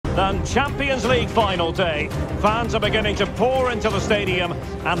than Champions League final day. Fans are beginning to pour into the stadium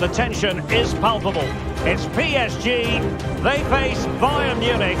and the tension is palpable. It's PSG, they face Bayern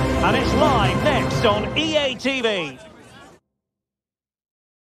Munich, and it's live next on EA TV.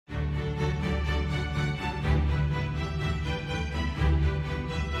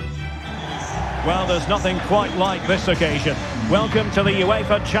 Well, there's nothing quite like this occasion. Welcome to the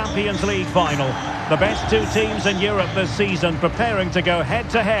UEFA Champions League final. The best two teams in Europe this season preparing to go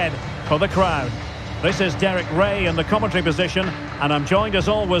head-to-head for the crown. This is Derek Ray in the commentary position, and I'm joined as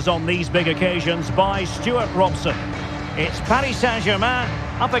always on these big occasions by Stuart Robson. It's Paris Saint-Germain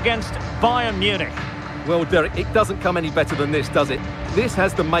up against Bayern Munich. Well, Derek, it doesn't come any better than this, does it? This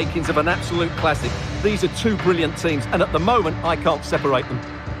has the makings of an absolute classic. These are two brilliant teams, and at the moment, I can't separate them.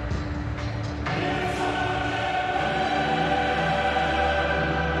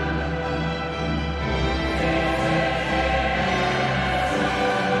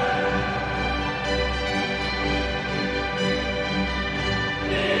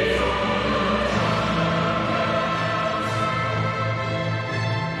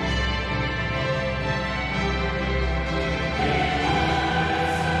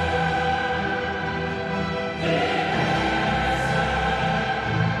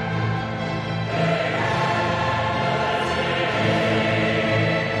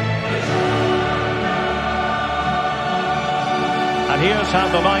 Here's how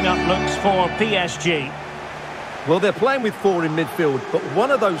the lineup looks for PSG. Well, they're playing with four in midfield, but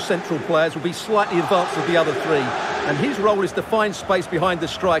one of those central players will be slightly advanced of the other three. And his role is to find space behind the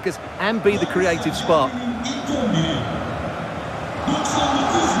strikers and be the creative spark.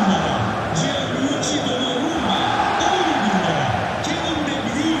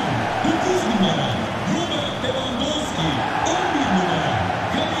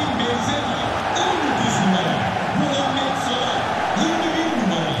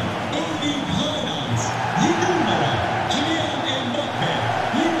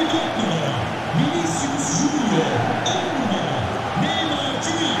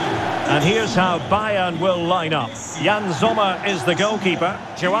 And here's how Bayern will line up. Jan Sommer is the goalkeeper.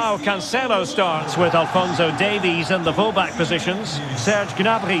 Joao Cancelo starts with Alphonso Davies in the fullback positions. Serge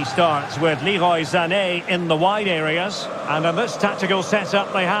Gnabry starts with Leroy Sané in the wide areas. And in this tactical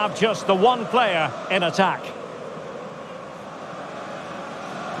setup, they have just the one player in attack.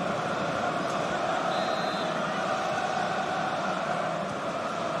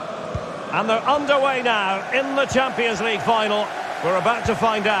 And they're underway now in the Champions League final. We're about to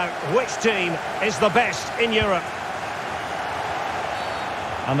find out which team is the best in Europe.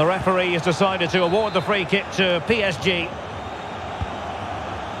 And the referee has decided to award the free kick to PSG.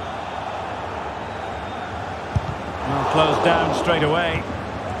 Well, closed down straight away.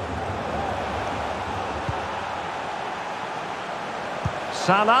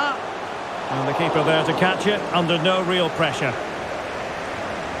 Salah. And the keeper there to catch it under no real pressure.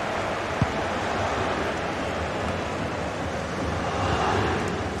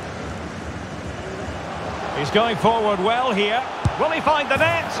 He's going forward well here. Will he find the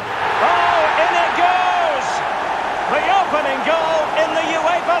net? Oh, in it goes! The opening goal in the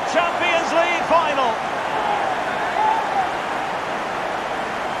UEFA Champions League final.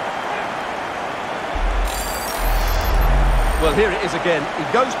 Well, here it is again. He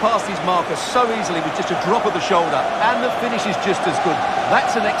goes past his marker so easily with just a drop of the shoulder, and the finish is just as good.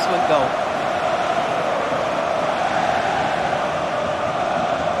 That's an excellent goal.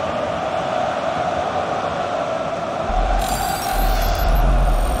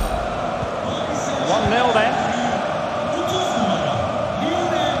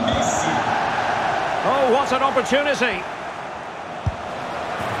 What an opportunity. In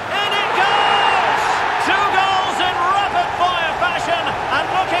it goes! 2 goals in rapid-fire fashion and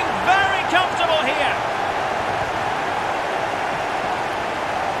looking very comfortable here.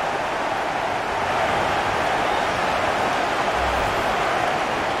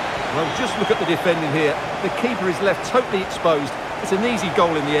 Well, just look at the defending here. The keeper is left totally exposed. It's an easy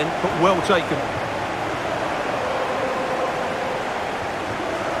goal in the end, but well taken.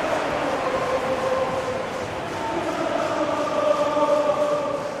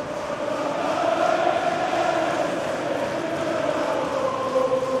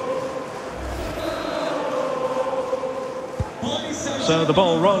 So the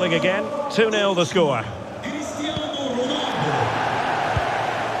ball rolling again, 2-0 the score.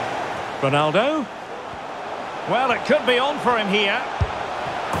 Ronaldo. Well, it could be on for him here.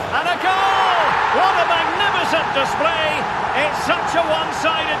 And a goal! What a magnificent display! It's such a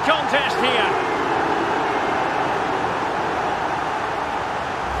one-sided contest here.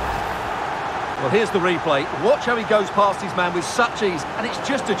 Well, here's the replay. Watch how he goes past his man with such ease, and it's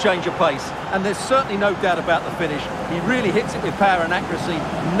just a change of pace. And there's certainly no doubt about the finish. He really hits it with power and accuracy.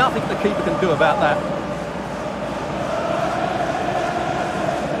 Nothing the keeper can do about that.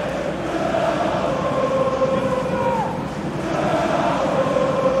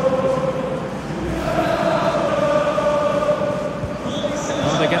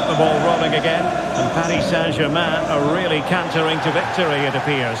 Well, they get the ball rolling again, and Paris Saint-Germain are really cantering to victory, it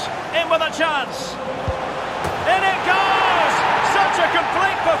appears. In with a chance! In it goes! Such a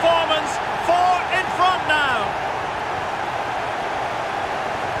complete performance. 4 in front now.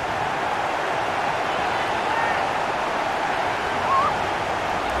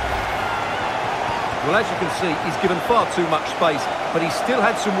 Well, as you can see, he's given far too much space, but he still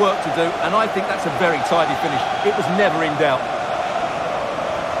had some work to do, and I think that's a very tidy finish. It was never in doubt.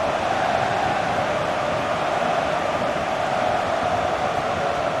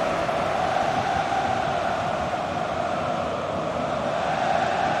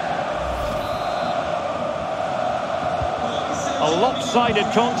 A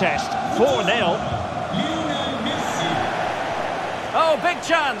lopsided contest, 4-0. Oh, big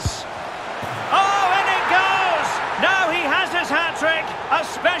chance. Oh, in it goes! Now he has his hat-trick. A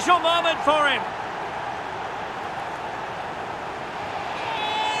special moment for him.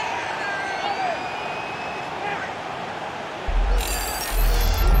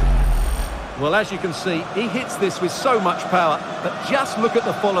 Well, as you can see, he hits this with so much power, but just look at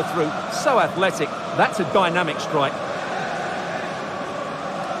the follow-through. So athletic. That's a dynamic strike.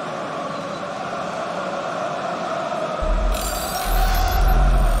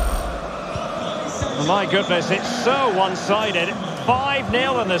 My goodness, it's so one-sided.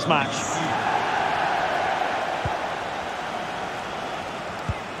 5-0 in this match.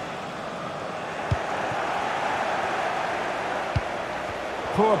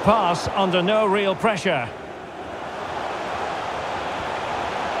 Poor pass under no real pressure.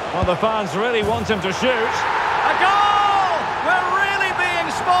 Well, the fans really want him to shoot. A goal! We're really being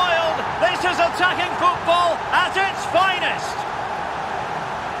spoiled. This is attacking football at its finest.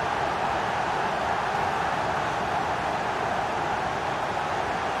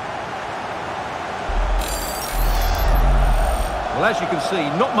 Well, as you can see,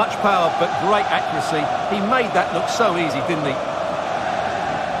 not much power, but great accuracy. He made that look so easy, didn't he?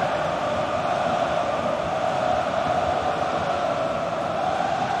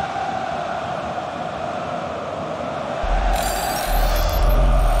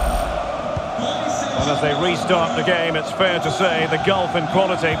 And as they restart the game, it's fair to say the gulf in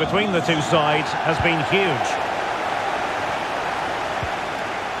quality between the two sides has been huge.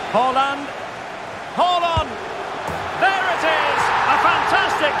 Haaland. Haaland. There it is! A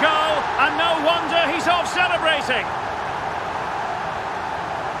fantastic goal, and no wonder he's off celebrating.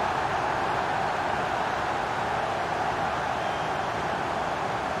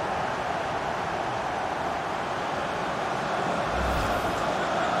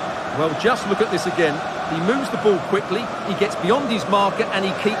 Well, just look at this again. He moves the ball quickly, he gets beyond his marker, and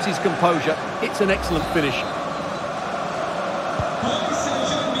he keeps his composure. It's an excellent finish.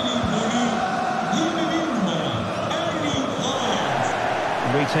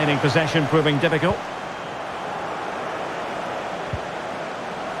 Retaining possession proving difficult.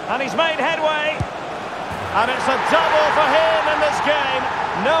 And he's made headway. And it's a double for him in this game.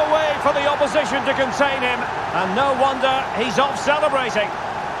 No way for the opposition to contain him. And no wonder he's off celebrating.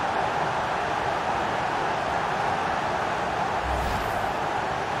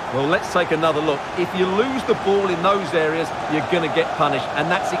 Well, let's take another look. If you lose the ball in those areas, you're going to get punished. And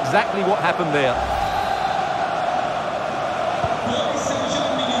that's exactly what happened there.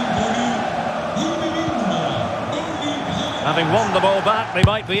 Having won the ball back, they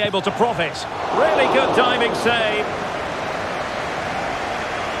might be able to profit. Really good diving save.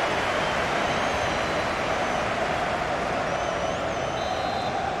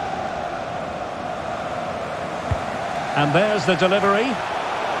 And there's the delivery.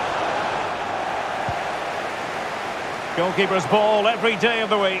 Goalkeeper's ball every day of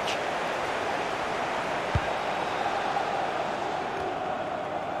the week.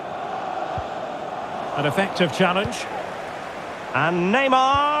 An effective challenge. And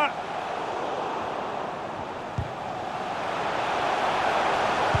Neymar.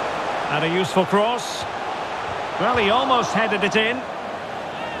 And a useful cross. Well, he almost headed it in.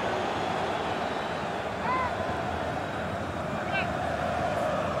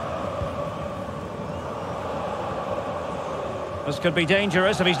 This could be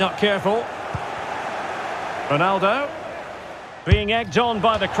dangerous if he's not careful. Ronaldo. Being egged on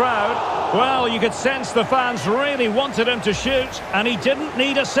by the crowd. Well, you could sense the fans really wanted him to shoot, and he didn't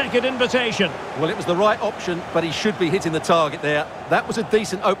need a second invitation. Well, it was the right option, but he should be hitting the target there. That was a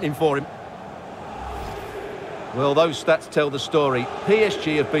decent opening for him. Well, those stats tell the story.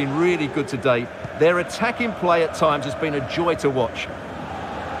 PSG have been really good today. Their attacking play at times has been a joy to watch.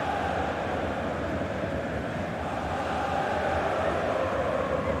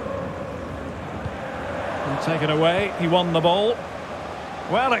 Taken away, he won the ball.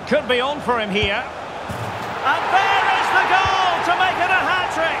 Well, it could be on for him here. And there is the goal to make it a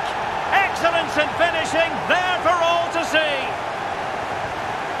hat-trick. Excellence in finishing, there for all to see.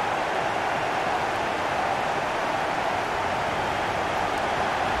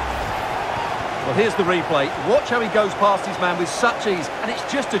 Well, here's the replay. Watch how he goes past his man with such ease, and it's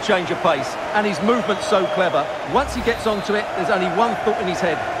just a change of pace. And his movement's so clever. Once he gets onto it, there's only one thought in his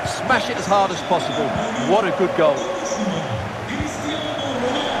head. Smash it as hard as possible. What a good goal.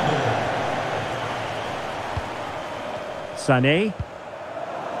 Sané.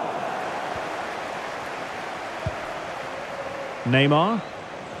 Neymar.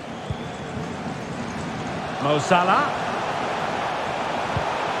 Mo Salah.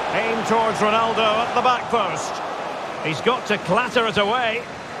 Aim towards Ronaldo at the back post. He's got to clatter it away.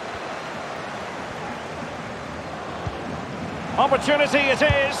 Opportunity it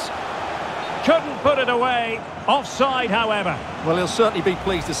is. Couldn't put it away. Offside, however. Well, he'll certainly be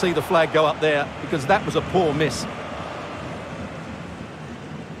pleased to see the flag go up there, because that was a poor miss.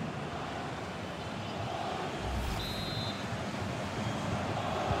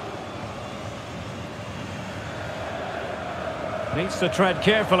 Needs to tread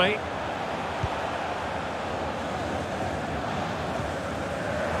carefully.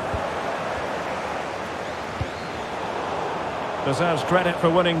 Deserves credit for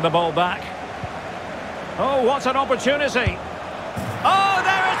winning the ball back. Oh, what an opportunity. Oh,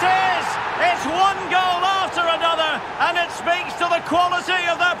 there it is! It's one goal after another, and it speaks to the quality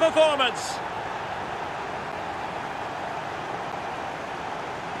of their performance.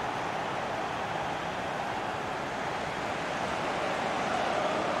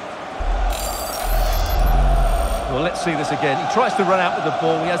 Well, let's see this again. He tries to run out with the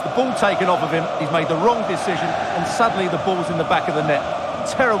ball. He has the ball taken off of him. He's made the wrong decision, and suddenly the ball's in the back of the net.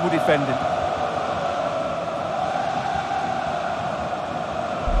 Terrible defending.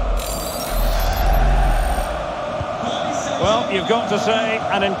 Well, you've got to say,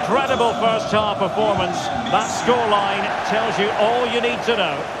 an incredible first-half performance. That scoreline tells you all you need to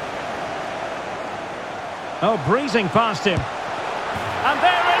know. Oh, breezing past him. And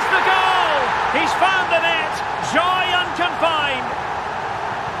there is the goal! He's found the net! Joy unconfined!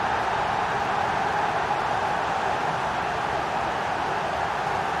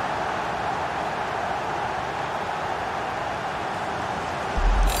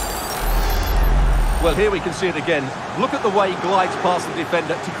 Well, here we can see it again. Look at the way he glides past the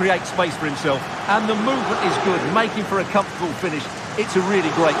defender to create space for himself. And the movement is good, making for a comfortable finish. It's a really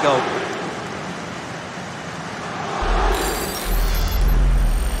great goal.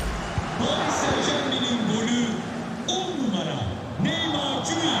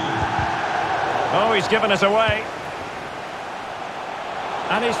 Oh, he's given us away.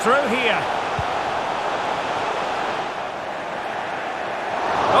 And he's through here.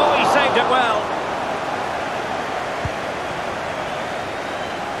 Oh, he saved it well.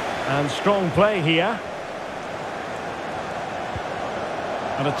 And strong play here.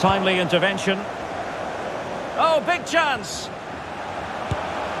 And a timely intervention. Oh, big chance.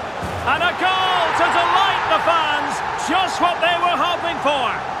 And a goal to delight the fans. Just what they were hoping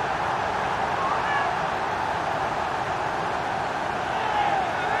for.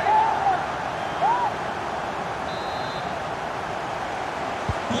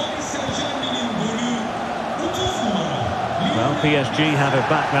 Well, PSG have it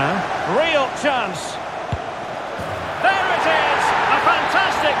back now. Real chance. There it is! A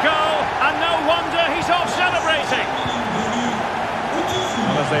fantastic goal, and no wonder he's off celebrating.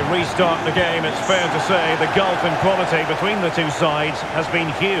 Well, as they restart the game, it's fair to say the gulf in quality between the two sides has been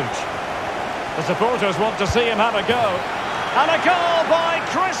huge. The supporters want to see him have a go. And a goal by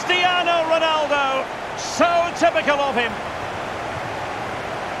Cristiano Ronaldo. So typical of him.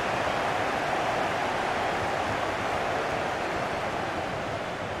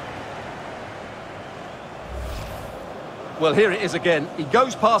 Well, here it is again. He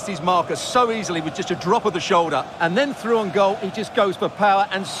goes past his marker so easily with just a drop of the shoulder. And then through on goal, he just goes for power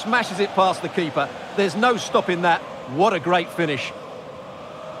and smashes it past the keeper. There's no stopping that. What a great finish.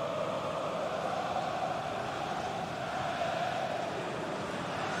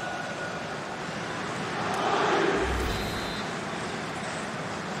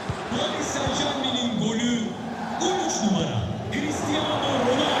 Şampiyonluğun golü 13 numara Cristiano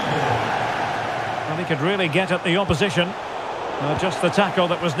Ronaldo. Well, he could really get at the opposition. Just the tackle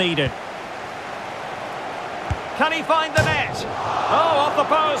that was needed. Can he find the net? Oh, off the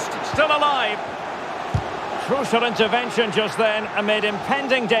post, still alive. Crucial intervention just then amid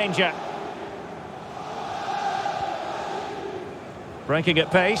impending danger. Breaking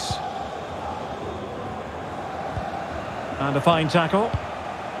at pace. And a fine tackle.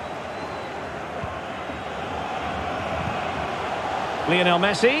 Lionel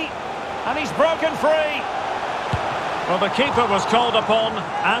Messi. And he's broken free. Well, the keeper was called upon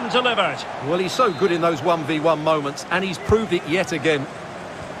and delivered. Well, he's so good in those 1v1 moments, and he's proved it yet again.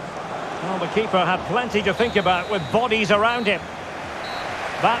 Well, the keeper had plenty to think about with bodies around him.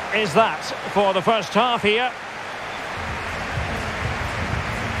 That is that for the first half here.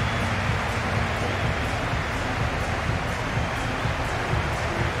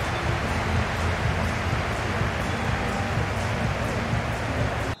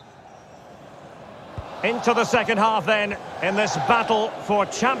 Into the second half then, in this battle for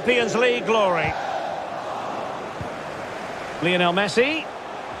Champions League glory. Lionel Messi.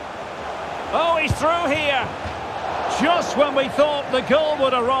 Oh, he's through here. Just when we thought the goal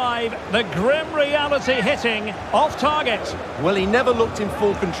would arrive, the grim reality hitting off target. Well, he never looked in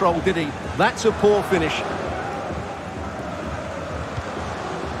full control, did he? That's a poor finish.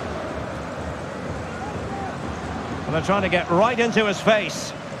 And they're trying to get right into his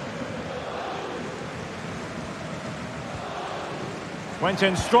face. Went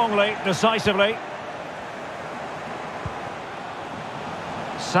in strongly, decisively.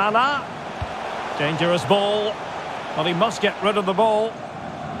 Salah. Dangerous ball. Well, he must get rid of the ball.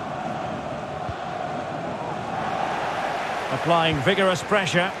 Applying vigorous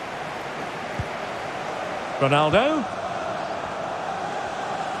pressure. Ronaldo.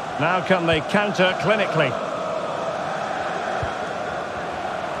 Now can they counter clinically?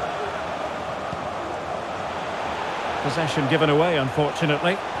 Possession given away,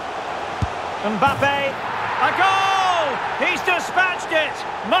 unfortunately. MBAPPE, a goal! He's dispatched it,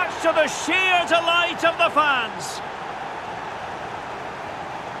 much to the sheer delight of the fans.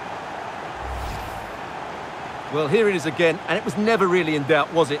 Well, here it is again, and it was never really in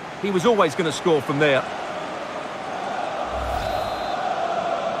doubt, was it? He was always going to score from there.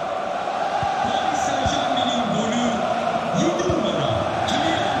 Paris Saint-Germain'in golü 7 numara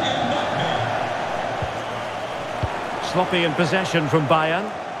MBAPPE. Sloppy in possession from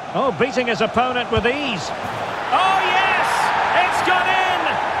Bayern. Oh, beating his opponent with ease. Oh, yes! It's gone in!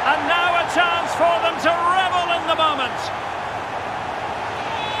 And now a chance for them to revel in the moment.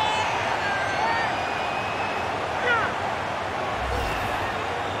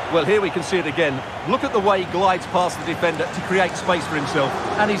 Well, here we can see it again. Look at the way he glides past the defender to create space for himself.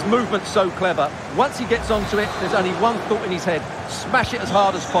 And his movement's so clever. Once he gets onto it, there's only one thought in his head. Smash it as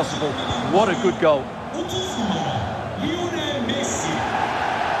hard as possible. What a good goal. 30 numara Lionel Messi.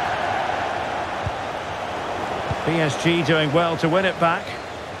 PSG doing well to win it back.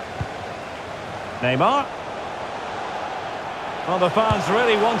 Neymar. Well, the fans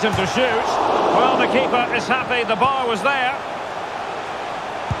really want him to shoot. Well, the keeper is happy the bar was there.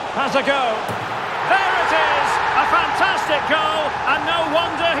 Has a go. There it is! A fantastic goal, and no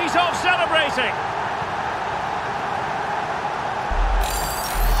wonder he's off celebrating.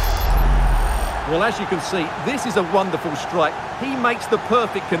 Well, as you can see, this is a wonderful strike. He makes the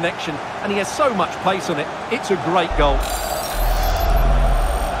perfect connection, and he has so much pace on it. It's a great goal.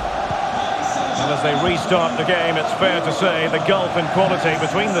 And as they restart the game, it's fair to say the gulf in quality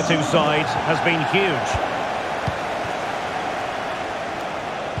between the two sides has been huge.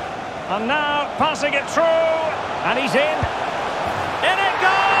 And now, passing it through, and he's in. In it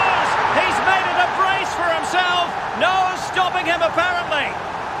goes! He's made it a brace for himself. No stopping him, apparently.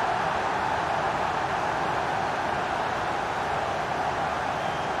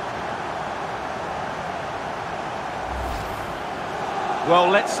 Well,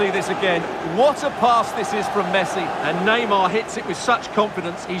 let's see this again. What a pass this is from Messi. And Neymar hits it with such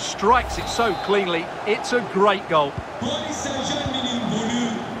confidence. He strikes it so cleanly. It's a great goal. Paris Saint-Germain'in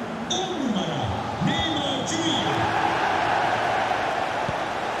golü 10 numara Neymar Jr.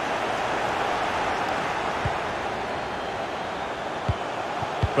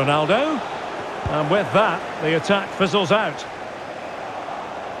 Ronaldo. And with that, the attack fizzles out.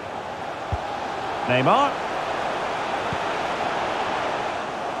 Neymar.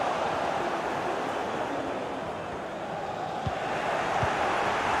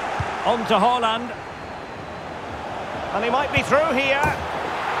 On to Haaland. And he might be through here.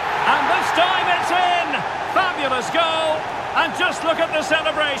 And this time it's in! Fabulous goal. And just look at the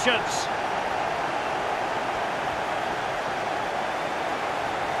celebrations.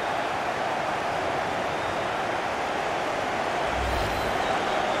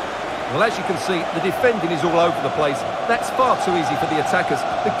 Well, as you can see, the defending is all over the place. That's far too easy for the attackers.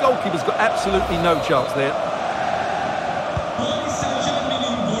 The goalkeeper's got absolutely no chance there. Paris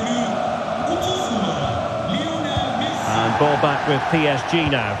Saint-Germain'in golü 30 numara Lionel Messi. And ball back with PSG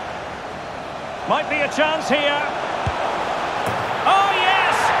now. Might be a chance here. Oh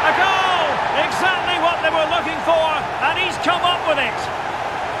yes, a goal! Exactly what they were looking for, and he's come up with it.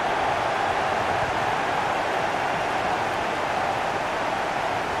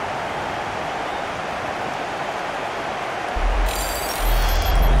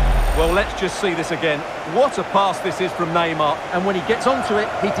 Well, let's just see this again. What a pass this is from Neymar. And when he gets onto it,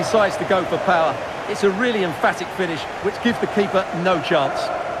 he decides to go for power. It's a really emphatic finish, which gives the keeper no chance.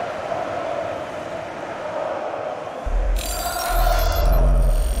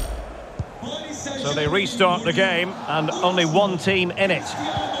 So they restart the game, and only one team in it.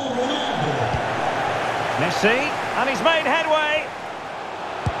 MESSI, and he's made headway.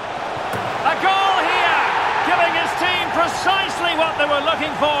 A goal here, giving his team precisely what they were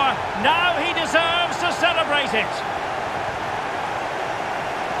looking for. Now he deserves to celebrate it.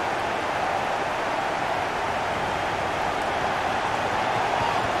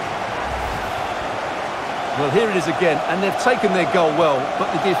 Well, here it is again, and they've taken their goal well,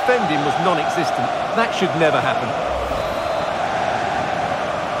 but the defending was non-existent. That should never happen.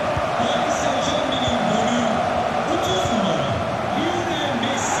 Paris Saint-Germain'in golü 30 numara Lionel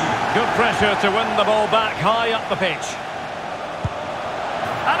Messi. Good pressure to win the ball back high up the pitch.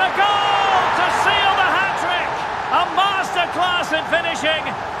 And a goal to seal the hat-trick! A masterclass in finishing.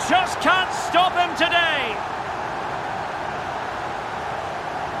 Just can't stop him today.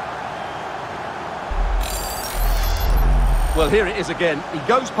 Well, here it is again. He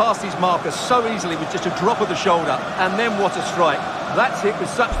goes past his marker so easily with just a drop of the shoulder. And then what a strike. That's hit with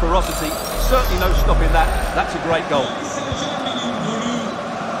such ferocity. Certainly no stopping that. That's a great goal. Paris Saint-Germain'in golü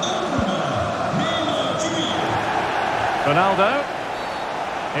 10 numara Neymar. Ronaldo.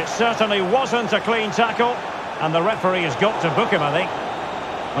 It certainly wasn't a clean tackle, and the referee has got to book him, I think.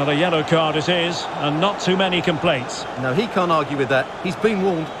 Well, a yellow card it is, and not too many complaints. No, he can't argue with that. He's been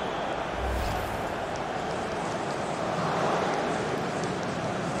warned.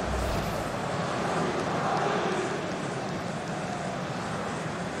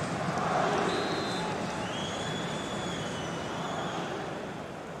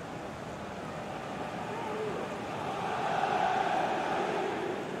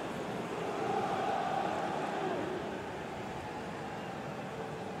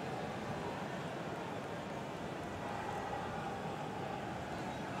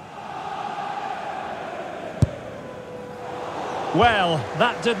 Well,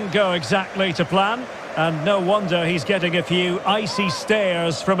 that didn't go exactly to plan, and no wonder he's getting a few icy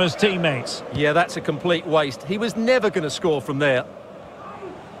stares from his teammates. Yeah, that's a complete waste. He was never going to score from there.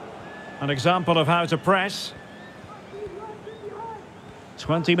 An example of how to press.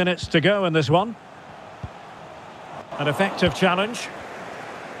 20 minutes to go in this one. An effective challenge.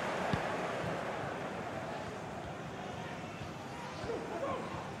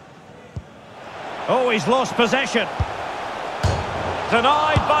 Oh, he's lost possession.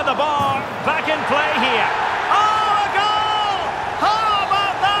 Denied by the bar. Back in play here. Oh, a goal! How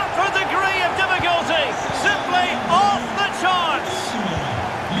about that for a degree of difficulty? Simply off the charts.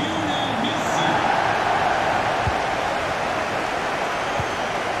 Lionel Messi.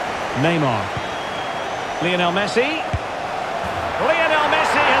 Neymar. Lionel Messi. Lionel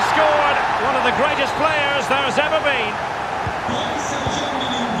Messi has scored. One of the greatest players there's ever been. Paris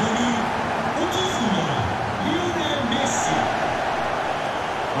Saint-Germain'in golü 30 numara Lionel Messi.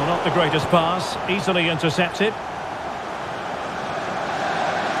 Well, not the greatest pass. Easily intercepted.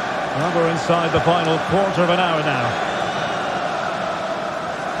 Well, we're inside the final quarter of an hour now.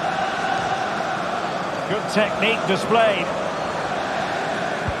 Good technique displayed.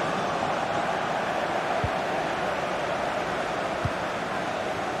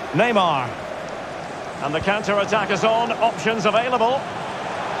 Neymar. And the counter-attack is on. Options available.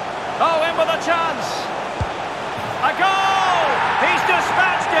 Oh, in with a chance. A goal! He's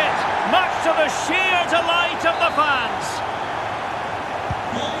dispatched it, much to the sheer delight of the fans.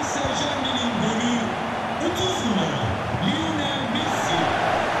 Paris Saint-Germain'in golü 30 numara Lionel Messi.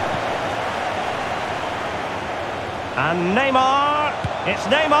 And Neymar. It's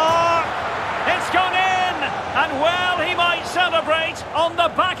Neymar. It's gone in. And well, he might celebrate on the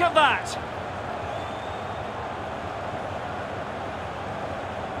back of that.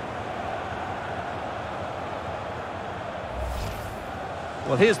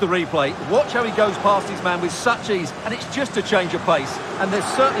 Well, here's the replay. Watch how he goes past his man with such ease, and it's just a change of pace. And there's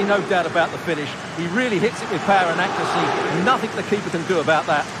certainly no doubt about the finish. He really hits it with power and accuracy. Nothing the keeper can do about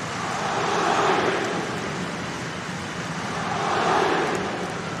that.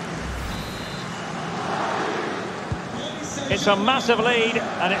 It's a massive lead,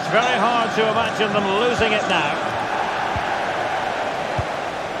 and it's very hard to imagine them losing it now.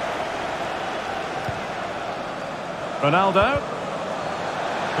 Ronaldo.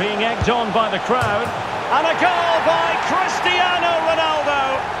 Being egged on by the crowd. And a goal by Cristiano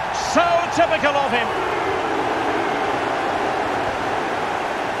Ronaldo. So typical of him.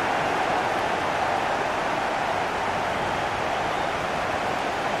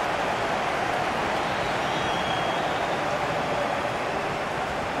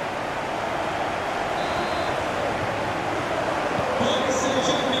 Paris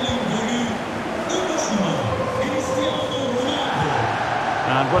Saint-Germain'in golü 19 numara Cristiano Ronaldo.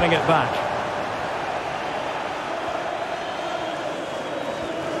 And winning it back.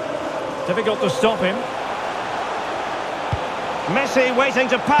 Difficult to stop him. Messi waiting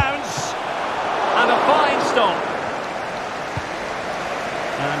to pounce. And a fine stop.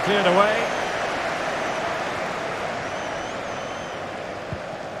 And cleared away.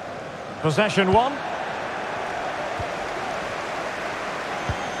 Possession one.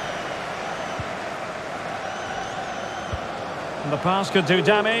 And the pass could do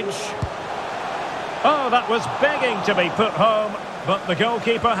damage. Oh, that was begging to be put home, but the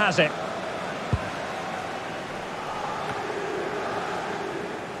goalkeeper has it.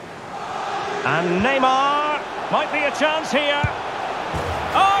 And Neymar, might be a chance here.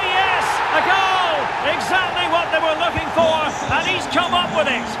 Oh yes, a goal! Exactly what they were looking for, and he's come up with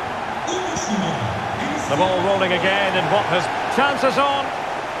it. The ball rolling again in what has chances on.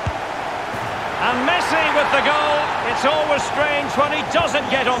 And Messi with the goal. It's always strange when he doesn't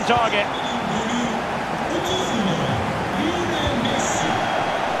get on target.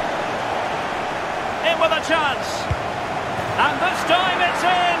 In with a chance. And this time it's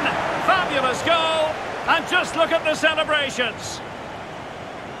in. Fabulous goal, and just look at the celebrations.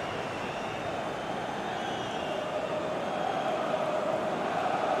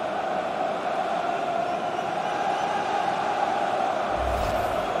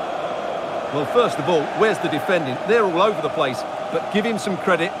 Well, first of all, where's the defending? They're all over the place, but give him some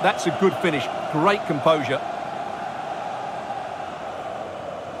credit. That's a good finish. Great composure.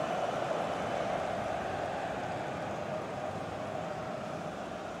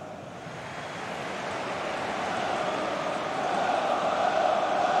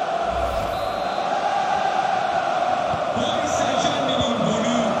 Paris Saint-Germain'in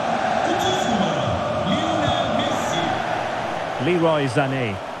golü 30 numara Lionel Messi. Leroy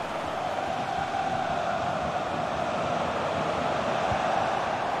Sané.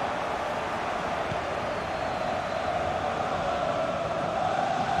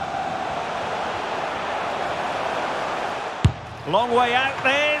 Long way out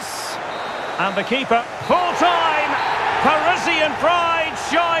this. And the keeper, full time. Parisian pride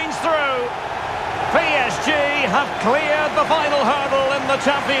shines through. PSG have cleared the final hurdle in the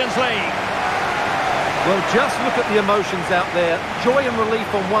Champions League. Well, just look at the emotions out there. Joy and relief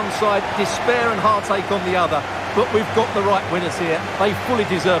on one side, despair and heartache on the other. But we've got the right winners here. They fully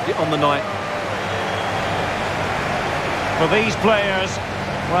deserved it on the night. For these players,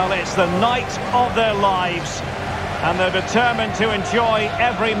 well, it's the night of their lives. And they're determined to enjoy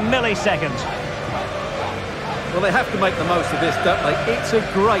every millisecond. Well, they have to make the most of this, don't they? It's a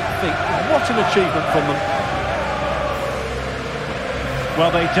great feat. What an achievement from them.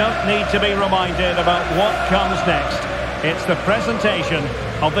 Well, they don't need to be reminded about what comes next. It's the presentation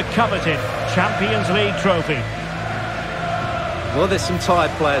of the coveted Champions League trophy. Well, there's some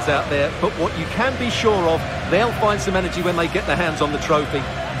tired players out there, but what you can be sure of, they'll find some energy when they get their hands on the trophy.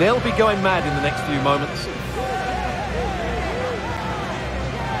 They'll be going mad in the next few moments.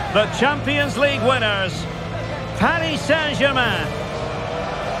 The Champions League winners, Paris Saint-Germain.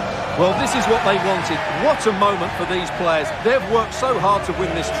 Well, this is what they wanted. What a moment for these players. They've worked so hard to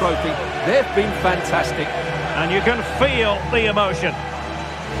win this trophy. They've been fantastic. And you can feel the emotion.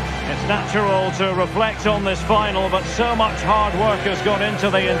 It's natural to reflect on this final, but so much hard work has gone into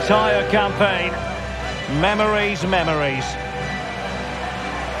the entire campaign. Memories, memories.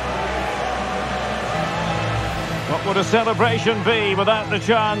 What would a celebration be without the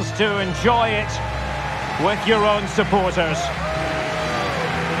chance to enjoy it with your own supporters?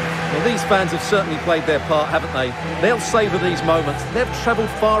 Well, these fans have certainly played their part, haven't they? They'll savour these moments. They've travelled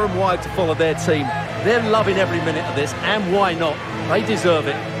far and wide to follow their team. They're loving every minute of this, and why not? They deserve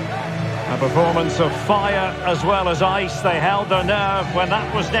it. A performance of fire as well as ice. They held their nerve when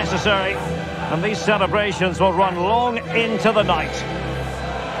that was necessary. And these celebrations will run long into the night.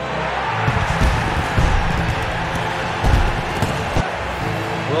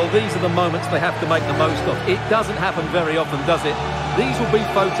 Well, these are the moments they have to make the most of. It doesn't happen very often, does it? These will be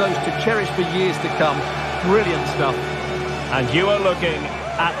photos to cherish for years to come. Brilliant stuff. And you are looking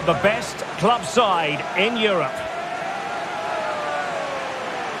at the best club side in Europe.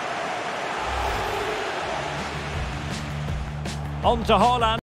 On to Haaland.